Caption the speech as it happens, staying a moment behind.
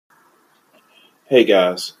Hey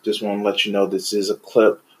guys, just want to let you know this is a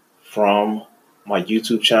clip from my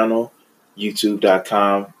YouTube channel,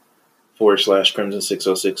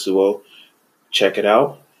 youtube.com/Crimson60620. Check it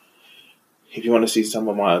out. If you want to see some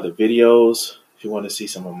of my other videos, if you want to see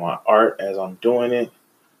some of my art as I'm doing it,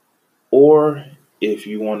 or if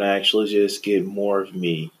you want to actually just get more of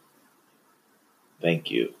me,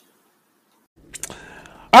 thank you.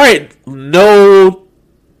 All right, no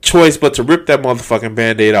choice but to rip that motherfucking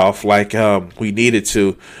Band-Aid off like we needed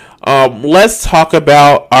to. Let's talk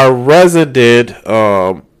about our resident.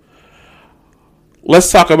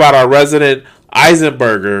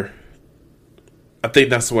 Eisenberger. I think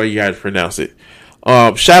that's the way you guys pronounce it.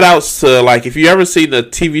 Shout outs to, like, if you ever seen the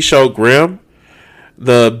TV show Grimm,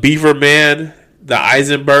 the Beaver Man, the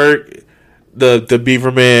Eisenberg, the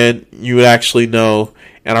Beaver Man, you would actually know.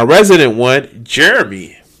 And our resident one,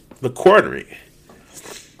 Jeremy, the Quartering.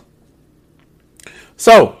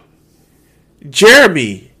 So,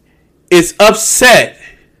 Jeremy is upset.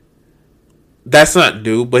 That's not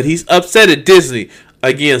new, but he's upset at Disney.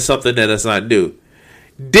 Again, something that is not new.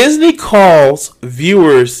 Disney calls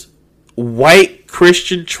viewers white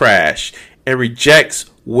Christian trash and rejects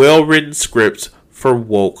well-written scripts for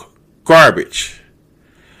woke garbage.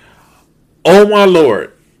 Oh my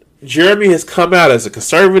Lord. Jeremy has come out as a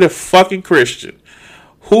conservative fucking Christian.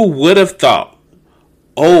 Who would have thought?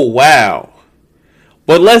 Oh wow.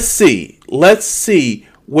 But let's see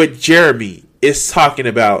what Jeremy is talking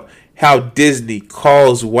about, how Disney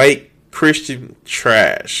calls white Christian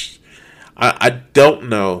trash. I don't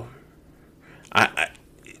know.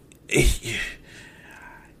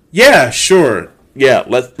 Yeah, sure. Yeah,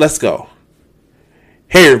 let's go.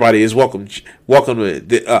 Hey everybody, welcome to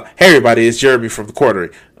hey everybody, it's Jeremy from the Quartering.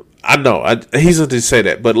 I know he's going to say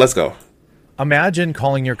that, but let's go. Imagine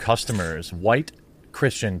calling your customers white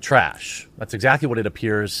Christian trash. That's exactly what it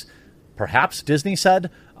appears perhaps Disney said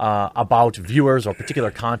about viewers or particular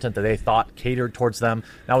content that they thought catered towards them.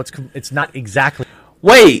 Now it's not exactly.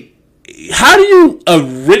 Wait, how do you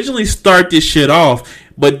originally start this shit off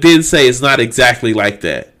but then say it's not exactly like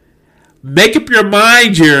that? Make up your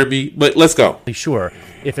mind, Jeremy, but let's go. Sure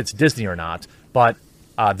if it's Disney or not, but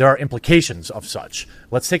there are implications of such.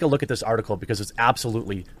 Let's take a look at this article because it's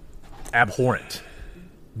absolutely abhorrent.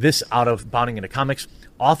 This out of Bounding into Comics.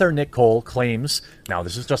 Author Nick Cole claims, now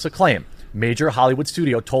this is just a claim, major Hollywood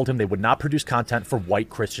studio told him they would not produce content for white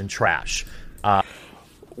Christian trash.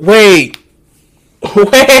 Wait.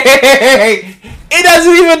 It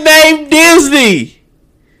doesn't even name Disney.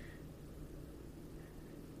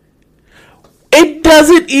 It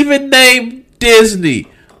doesn't even name Disney.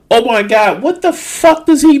 Oh my God, what the fuck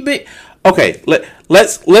does he mean? Okay,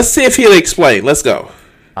 let's see if he'll explain. Let's go.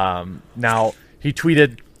 Now, he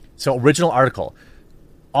tweeted, so original article.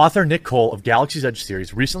 Author Nick Cole of Galaxy's Edge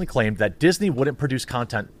series recently claimed that Disney wouldn't produce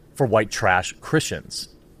content for white trash Christians.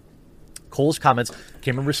 Cole's comments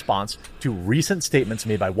came in response to recent statements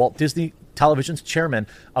made by Walt Disney Television's chairman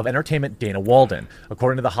of entertainment, Dana Walden.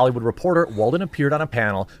 According to The Hollywood Reporter, Walden appeared on a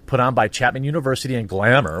panel put on by Chapman University and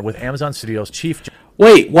Glamour with Amazon Studios chief...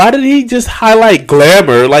 Wait, why did he just highlight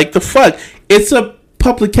Glamour? Like, the fuck? It's a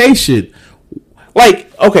publication.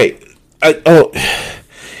 Like, okay.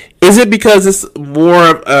 Is it because it's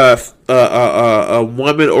more of a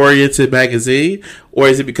woman-oriented magazine, or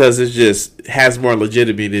is it because it just has more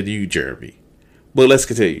legitimacy than you, Jeremy? But let's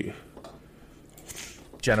continue.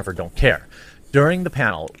 Jennifer don't care. During the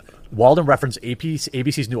panel, Walden referenced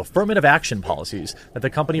ABC's new affirmative action policies that the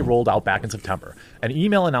company rolled out back in September. An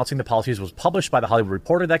email announcing the policies was published by The Hollywood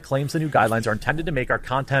Reporter that claims the new guidelines are intended to make our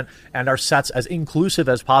content and our sets as inclusive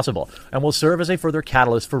as possible and will serve as a further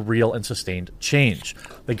catalyst for real and sustained change.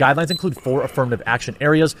 The guidelines include 4 affirmative action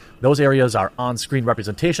areas. Those areas are on-screen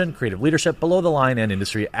representation, creative leadership, below the line, and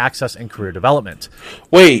industry access and career development.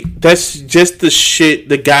 Wait, that's just the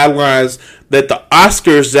guidelines that the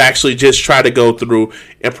Oscars actually just try to go through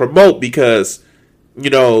and promote because, you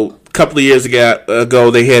know, a couple of years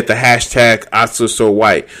ago they had the hashtag Oscars so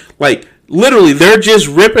white. Like, literally, they're just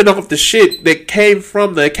ripping off the shit that came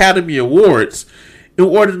from the Academy Awards in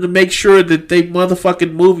order to make sure that they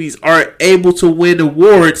motherfucking movies are able to win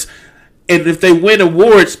awards. And if they win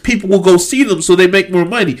awards, people will go see them so they make more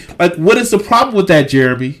money. Like, what is the problem with that,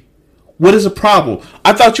 Jeremy? What is the problem?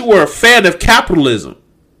 I thought you were a fan of capitalism.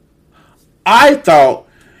 I thought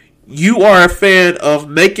you are a fan of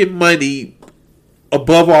making money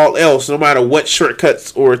above all else, no matter what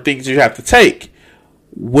shortcuts or things you have to take.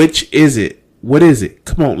 Which is it? What is it?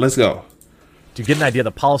 Come on, let's go. To get an idea of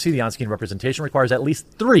the policy, the on-screen representation requires at least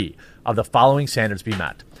 3 of the following standards be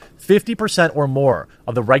met. 50% or more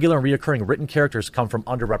of the regular and reoccurring written characters come from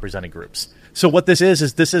underrepresented groups. So what this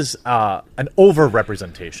is an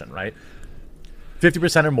over-representation, right?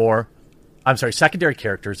 50% or more, secondary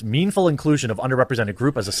characters, meaningful inclusion of underrepresented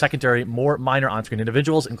group as a secondary, more minor on-screen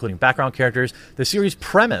individuals, including background characters. The series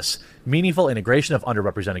premise, meaningful integration of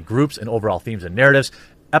underrepresented groups and overall themes and narratives.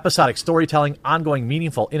 Episodic storytelling, ongoing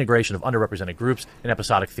meaningful integration of underrepresented groups and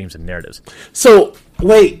episodic themes and narratives. So,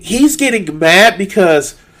 wait, he's getting mad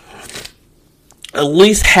because at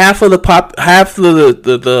least half of the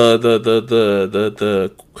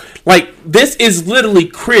this is literally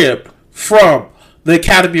cribbed from the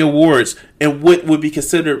Academy Awards and what would be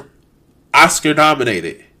considered Oscar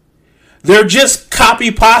nominated. They're just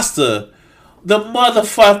copy pasta the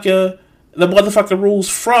motherfucker rules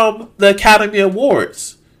from the Academy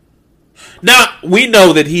Awards. Now, we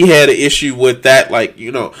know that he had an issue with that. Like,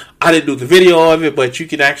 I didn't do the video of it, but you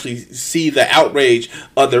can actually see the outrage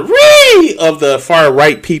of the far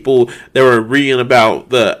right people that were reading about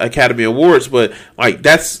the Academy Awards. But,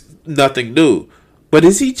 that's nothing new. But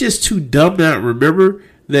is he just too dumb not to remember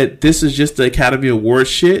that this is just the Academy Awards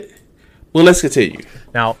shit? Well, let's continue.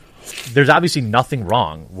 Now, there's obviously nothing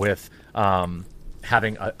wrong with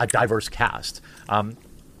having a diverse cast.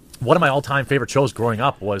 One of my all-time favorite shows growing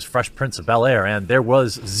up was Fresh Prince of Bel-Air, and there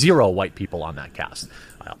was 0 white people on that cast.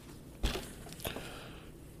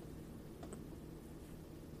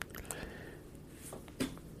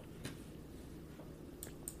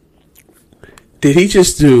 Did he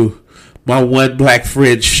just do My One Black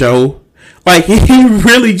Friend show? Like, he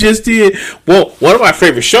really just did. Well, one of my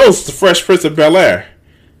favorite shows is The Fresh Prince of Bel-Air.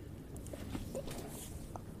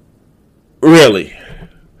 Really?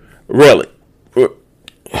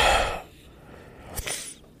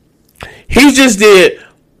 He just did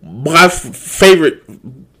my favorite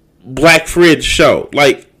Black Friend show.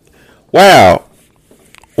 Like, wow.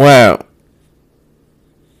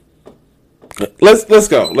 Let's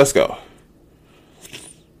go.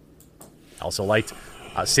 Also liked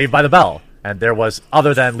Saved by the Bell. And there was,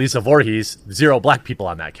 other than Lisa Voorhees, 0 black people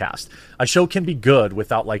on that cast. A show can be good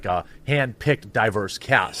without like a hand-picked diverse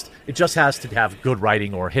cast. It just has to have good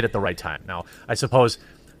writing or hit at the right time. Now, I suppose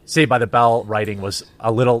Saved by the Bell writing was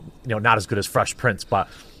a little, not as good as Fresh Prince, but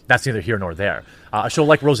that's neither here nor there. A show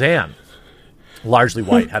like Roseanne, largely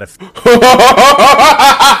white, had a...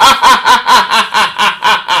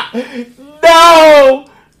 No,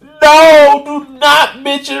 do not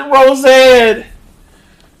mention Roseanne.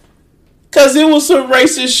 Because it was some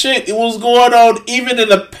racist shit. It was going on even in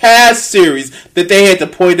the past series that they had to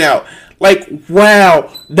point out. Like,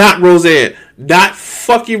 wow, not Roseanne. Not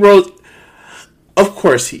fucking Rose. Of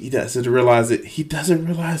course he doesn't realize it.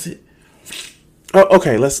 Oh,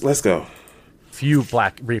 okay, let's go. Few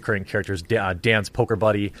black recurring characters, Dan's poker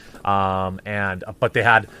buddy, but they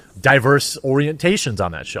had diverse orientations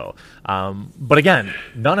on that show. But again,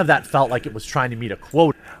 none of that felt like it was trying to meet a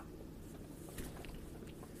quota.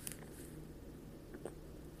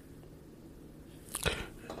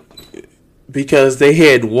 Because they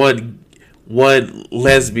had one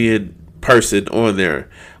lesbian person on there.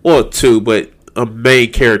 Well, 2, but a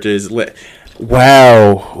main character is...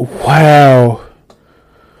 Wow.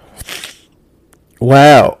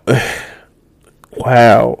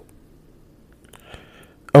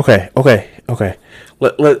 Okay.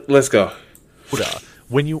 Let's go.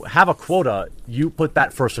 When you have a quota, you put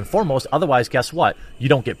that first and foremost. Otherwise, guess what? You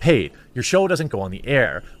don't get paid. Your show doesn't go on the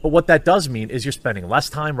air. But what that does mean is you're spending less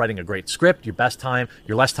time writing a great script, you're less time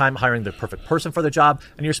hiring the perfect person for the job,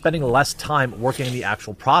 and you're spending less time working on the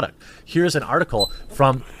actual product. Here's an article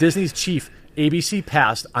from Disney's chief. ABC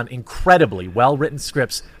passed on incredibly well-written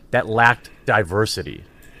scripts that lacked diversity.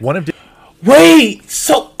 Wow.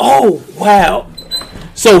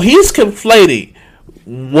 So he's conflating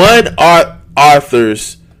one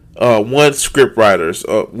author's, one script writer's,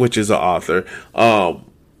 which is an author,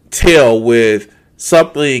 tale with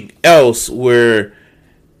something else where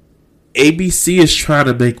ABC is trying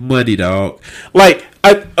to make money, dog. Like,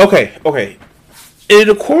 okay. And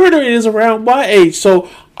the corridor is around my age, so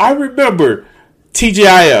I remember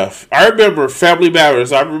TGIF. I remember Family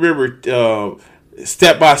Matters. I remember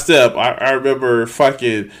Step by Step. I remember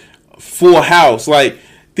fucking Full House. Like,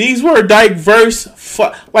 these were diverse.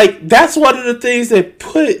 Like, that's one of the things that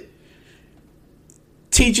put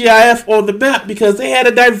TGIF on the map, because they had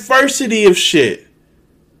a diversity of shit.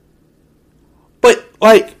 But,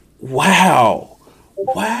 like, wow.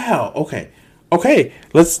 Okay.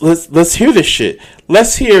 Let's hear this shit.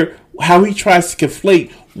 Let's hear how he tries to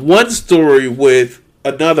conflate one story with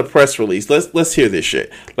another press release. Let's hear this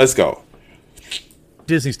shit. Let's go.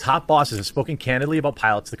 Disney's top bosses have spoken candidly about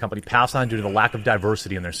pilots the company passed on due to the lack of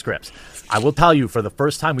diversity in their scripts. I will tell you, for the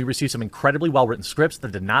first time, we received some incredibly well-written scripts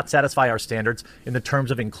that did not satisfy our standards in the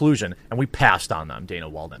terms of inclusion, and we passed on them, Dana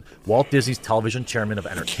Walden, Walt Disney's television chairman of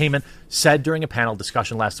entertainment, said during a panel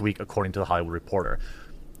discussion last week, according to The Hollywood Reporter.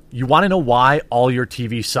 You want to know why all your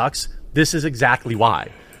TV sucks? This is exactly why.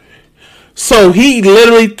 So he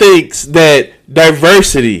literally thinks that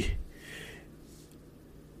diversity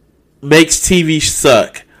makes TV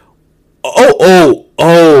suck. Oh.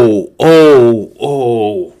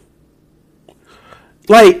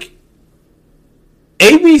 Like,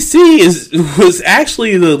 ABC was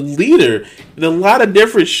actually the leader in a lot of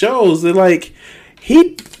different shows. And, like,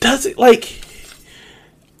 he doesn't, like,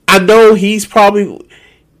 I know he's probably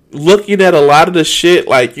looking at a lot of the shit,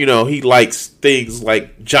 like, you know, he likes things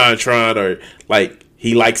like JonTron or, like,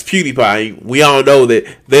 he likes PewDiePie. We all know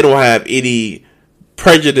that they don't have any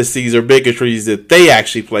prejudices or bigotries that they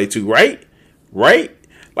actually play to, right? Right?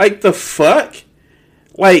 Like, the fuck?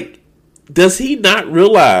 Like, does he not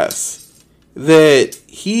realize that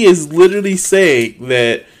he is literally saying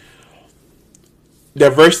that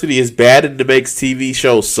diversity is bad and it makes TV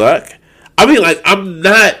shows suck? I mean, like, I'm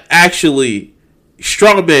not actually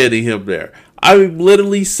strawmanning him there. I'm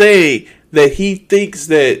literally saying that he thinks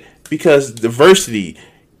that because diversity,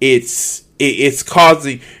 it's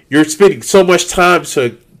causing, you're spending so much time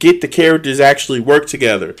to get the characters actually work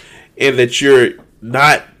together, and that you're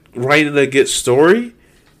not writing a good story.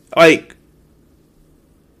 Like,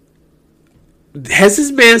 has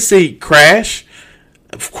this man seen Crash?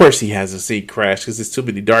 Of course he hasn't seen Crash because there's too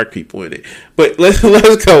many dark people in it. But let's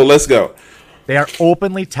go. They are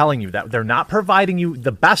openly telling you that they're not providing you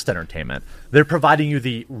the best entertainment. They're providing you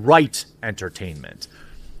the right entertainment.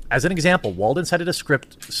 As an example, Walden cited a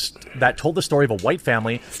script that told the story of a white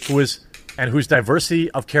family whose diversity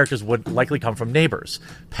of characters would likely come from neighbors.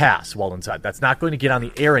 Pass, Walden said. That's not going to get on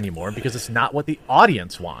the air anymore because it's not what the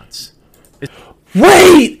audience wants.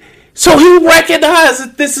 Wait! So he recognized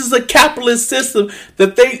that this is a capitalist system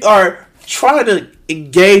that they are trying to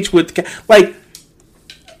engage with. Like,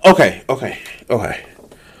 okay.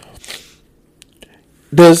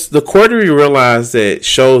 Does the Quarterly realize that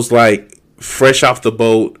shows like Fresh Off the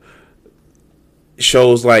Boat,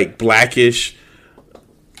 shows like Blackish,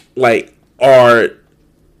 like, are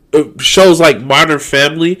shows like Modern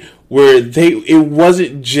Family, where it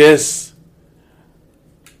wasn't just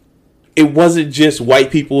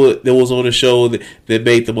white people that was on the show that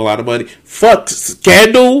made them a lot of money. Fuck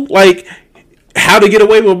Scandal, like How to Get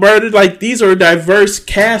Away with Murder. Like, these are a diverse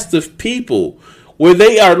cast of people where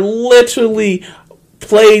they are literally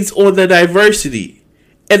plays on the diversity.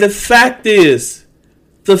 And the fact is,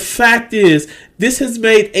 this has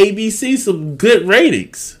made ABC some good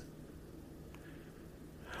ratings.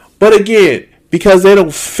 But again, because they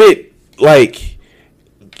don't fit, like,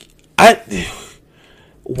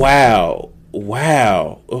 wow,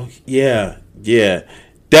 oh, yeah,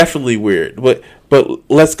 definitely weird. But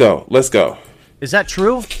let's go. Is that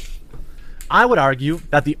true? I would argue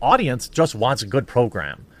that the audience just wants a good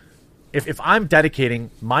program. If I'm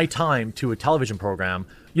dedicating my time to a television program,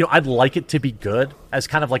 you know, I'd like it to be good as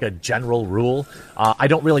kind of like a general rule. I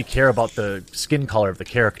don't really care about the skin color of the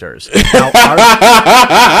characters. Now,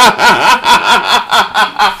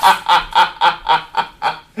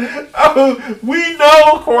 we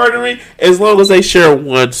know, Quarterly, as long as they share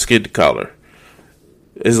one skin color.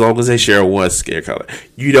 You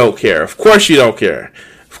don't care. Of course you don't care.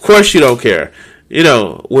 You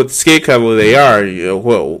know, what skin color they are, you know,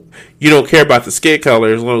 well, you don't care about the skin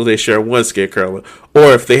color as long as they share one skin color.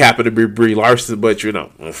 Or if they happen to be Brie Larson, but you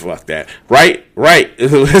know, fuck that. Right?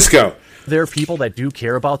 Let's go. There are people that do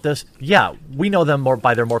care about this. Yeah, we know them more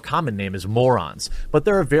by their more common name as morons. But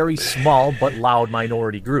they're a very small but loud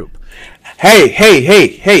minority group. Hey.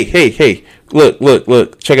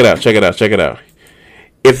 Look. Check it out.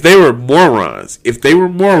 If they were morons,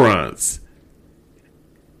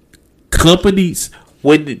 companies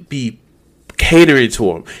wouldn't be catering to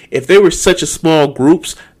them. If they were such a small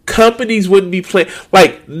groups, companies wouldn't be playing.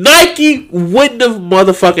 Like, Nike wouldn't have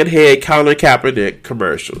motherfucking had Colin Kaepernick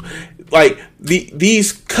commercial. Like,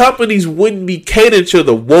 these companies wouldn't be catering to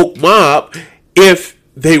the woke mob if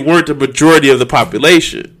they weren't the majority of the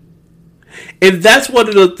population. And that's one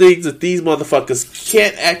of the things that these motherfuckers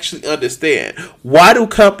can't actually understand. Why do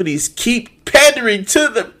companies keep pandering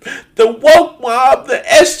to the woke mob, the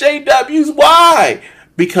SJWs? Why?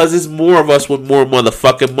 Because it's more of us with more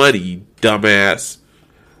motherfucking money, you dumbass.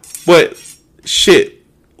 But, shit,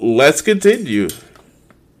 let's continue.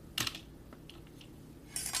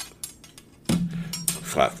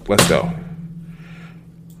 Fuck, let's go.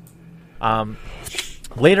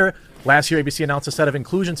 Later, last year, ABC announced a set of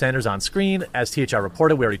inclusion standards on screen. As THR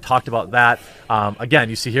reported, we already talked about that. Again,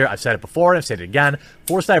 you see here, I've said it before, and I've said it again.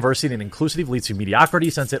 Forced diversity and inclusivity leads to mediocrity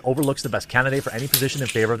since it overlooks the best candidate for any position in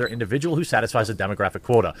favor of their individual who satisfies the demographic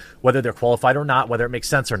quota, whether they're qualified or not, whether it makes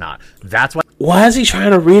sense or not. That's why. Why is he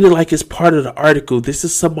trying to read it like it's part of the article? This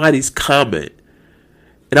is somebody's comment.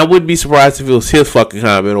 And I wouldn't be surprised if it was his fucking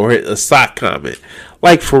comment or a sock comment.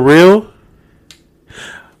 Like, for real?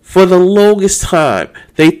 For the longest time,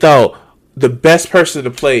 they thought the best person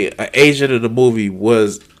to play an Asian in a movie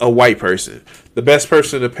was a white person. The best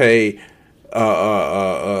person to play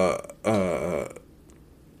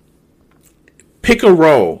pick a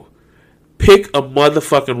role. Pick a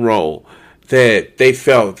motherfucking role that they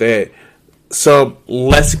felt that some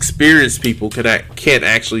less experienced people can't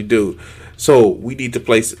actually do. So we need to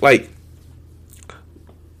place, like,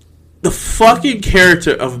 the fucking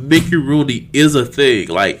character of Mickey Rooney is a thing.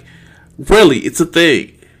 Like, really, it's a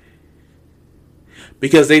thing.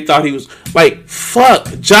 Because they thought he was, like,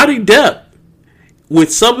 fuck, Johnny Depp.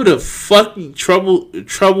 With some of the fucking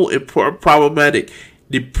trouble and problematic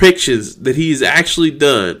depictions that he's actually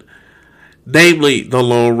done. Namely, the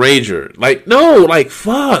Lone Ranger. Like, no, like,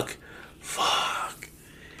 fuck.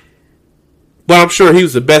 But I'm sure he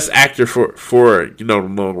was the best actor for the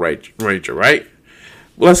Lone Ranger, right?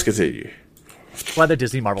 Well, let's continue. Why the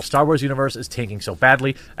Disney Marvel Star Wars universe is tanking so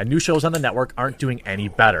badly, and new shows on the network aren't doing any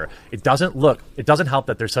better. It doesn't help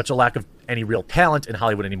that there's such a lack of any real talent in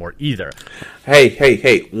Hollywood anymore either. Hey.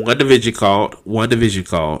 WandaVision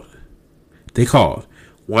called. They called.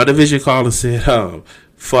 WandaVision called and said,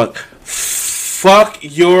 fuck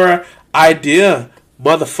your idea,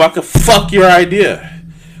 motherfucker. Fuck your idea.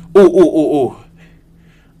 Ooh,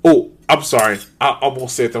 I'm sorry. I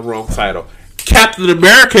almost said the wrong title. Captain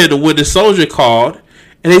America and the Winter Soldier called,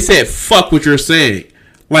 and they said, fuck what you're saying.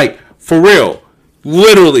 Like, for real.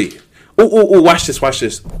 Literally. Ooh, watch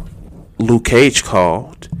this. Luke Cage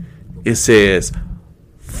called and says,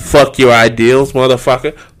 fuck your ideals,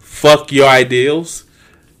 motherfucker. Fuck your ideals.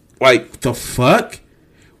 Like, the fuck?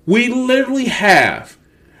 We literally have,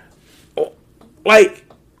 like,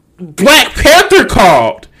 Black Panther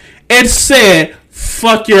called and said,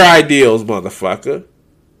 fuck your ideals, motherfucker.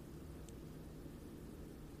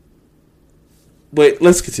 But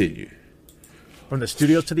let's continue. From the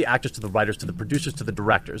studios to the actors to the writers to the producers to the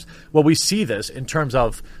directors. Well, we see this in terms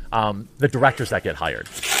of the directors that get hired.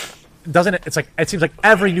 Doesn't it? It's like it seems like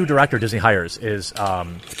every new director Disney hires is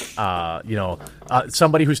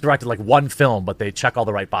somebody who's directed like one film, but they check all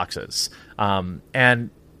the right boxes. And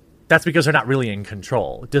that's because they're not really in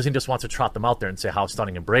control. Disney just wants to trot them out there and say how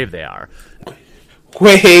stunning and brave they are.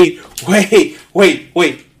 Wait.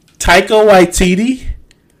 Taika Waititi?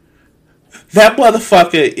 That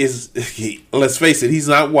motherfucker let's face it, he's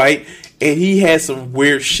not white, and he has some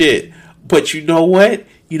weird shit. But you know what?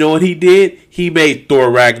 You know what he did? He made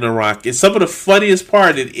Thor Ragnarok. It's some of the funniest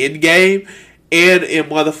part in Endgame and in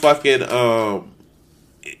motherfucking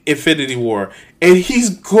Infinity War. And he's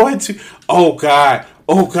going to... Oh, God,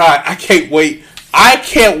 I can't wait. I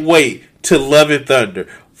can't wait to Love and Thunder.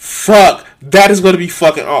 Fuck, that is going to be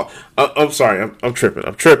fucking... I'm sorry, I'm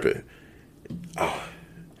tripping. Oh.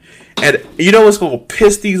 And you know what's going to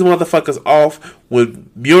piss these motherfuckers off? When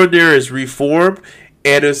Mjolnir is reformed,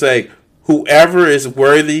 and it's like, whoever is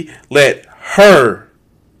worthy, it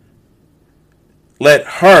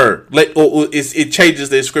changes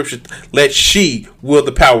the inscription, let she wield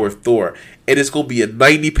the power of Thor. And it's going to be a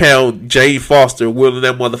 90-pound Jane Foster wielding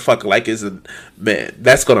that motherfucker like it's a man.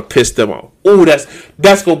 That's going to piss them off. Ooh, that's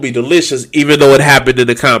going to be delicious, even though it happened in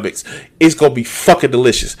the comics. It's going to be fucking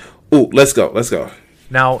delicious. Ooh, let's go.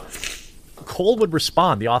 Now, Cole would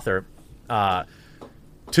respond, the author, to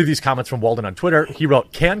these comments from Walden on Twitter. He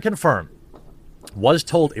wrote, "Can confirm. Was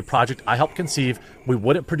told a project I helped conceive, we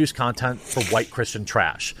wouldn't produce content for white Christian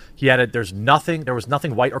trash." He added, there was nothing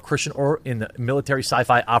white or Christian or in the military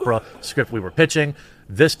sci-fi opera script we were pitching.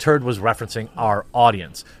 This turd was referencing our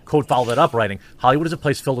audience. Code followed it up, writing, "Hollywood is a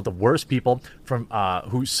place filled with the worst people from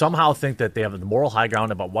who somehow think that they have the moral high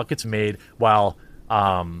ground about what gets made while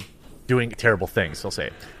doing terrible things." They'll say,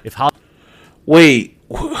 Wait,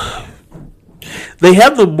 they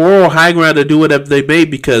have the moral high ground to do whatever they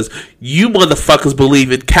made because you motherfuckers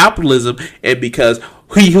believe in capitalism, and because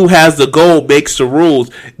he who has the goal makes the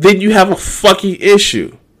rules, then you have a fucking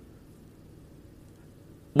issue.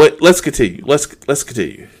 But let's continue. Let's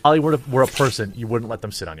continue. Hollywood were a person, you wouldn't let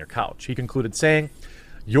them sit on your couch. He concluded saying,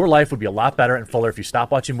 "Your life would be a lot better and fuller if you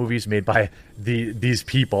stopped watching movies made by these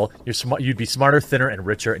people. You'd be smarter, thinner, and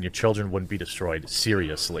richer, and your children wouldn't be destroyed.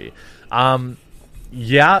 Seriously."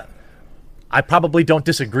 Yeah, I probably don't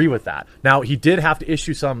disagree with that. Now, he did have to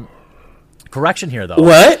issue some correction here, though.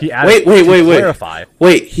 What? He added Wait. clarify.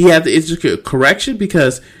 Wait, he had to issue correction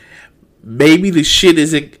because maybe the shit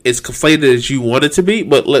isn't as conflated as you want it to be,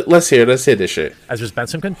 but let's hear this shit. As there's been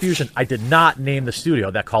some confusion, I did not name the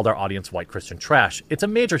studio that called our audience white Christian trash. It's a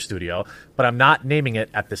major studio, but I'm not naming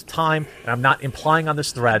it at this time, and I'm not implying on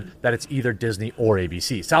this thread that it's either Disney or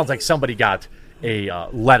ABC. Sounds like somebody got a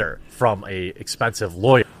letter from a expensive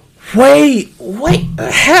lawyer. Wait,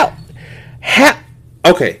 how?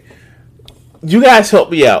 Okay, you guys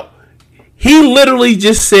help me out. He literally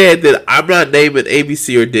just said that I'm not naming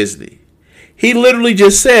ABC or Disney. He literally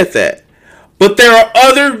just said that. But there are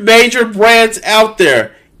other major brands out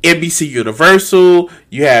there. NBC Universal,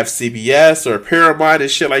 you have CBS or Paramount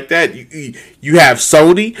and shit like that. You have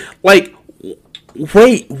Sony. Like,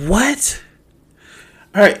 wait, what?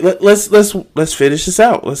 All right, let's finish this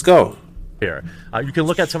out. Let's go. Here, you can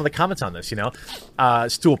look at some of the comments on this.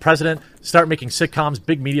 Stool president, start making sitcoms.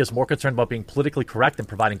 Big media is more concerned about being politically correct and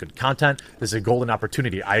providing good content. This is a golden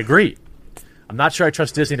opportunity. I agree. I'm not sure I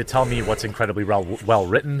trust Disney to tell me what's incredibly well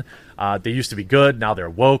written. They used to be good, now they're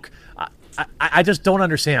woke. I just don't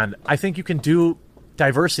understand. I think you can do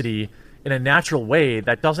diversity in a natural way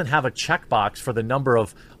that doesn't have a checkbox for the number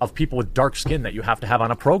of people with dark skin that you have to have on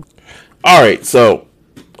a program. All right, so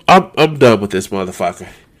I'm done with this motherfucker.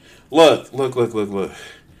 Look.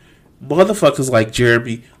 Motherfuckers like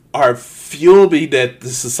Jeremy are fuming that the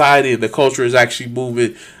society and the culture is actually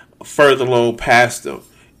moving further along past them.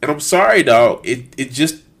 And I'm sorry, dog.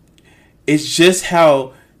 It's just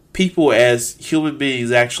how people as human beings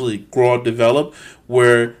actually grow and develop.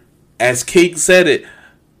 Where, as King said it,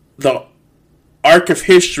 the arc of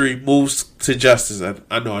history moves to justice.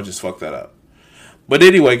 I know I just fucked that up. But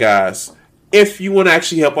anyway, guys, if you want to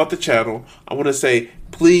actually help out the channel, I want to say,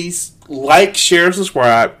 please like, share, and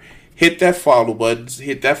subscribe. Hit that follow button.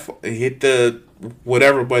 Hit the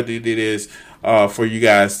whatever button it is for you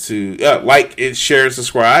guys to like and share and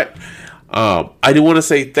subscribe. I do want to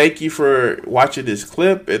say thank you for watching this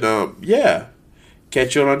clip, and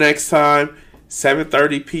catch you on the next time.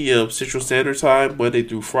 7:30 p.m. Central Standard Time,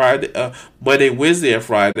 Monday, Wednesday, and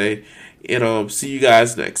Friday, and see you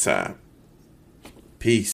guys next time. Peace.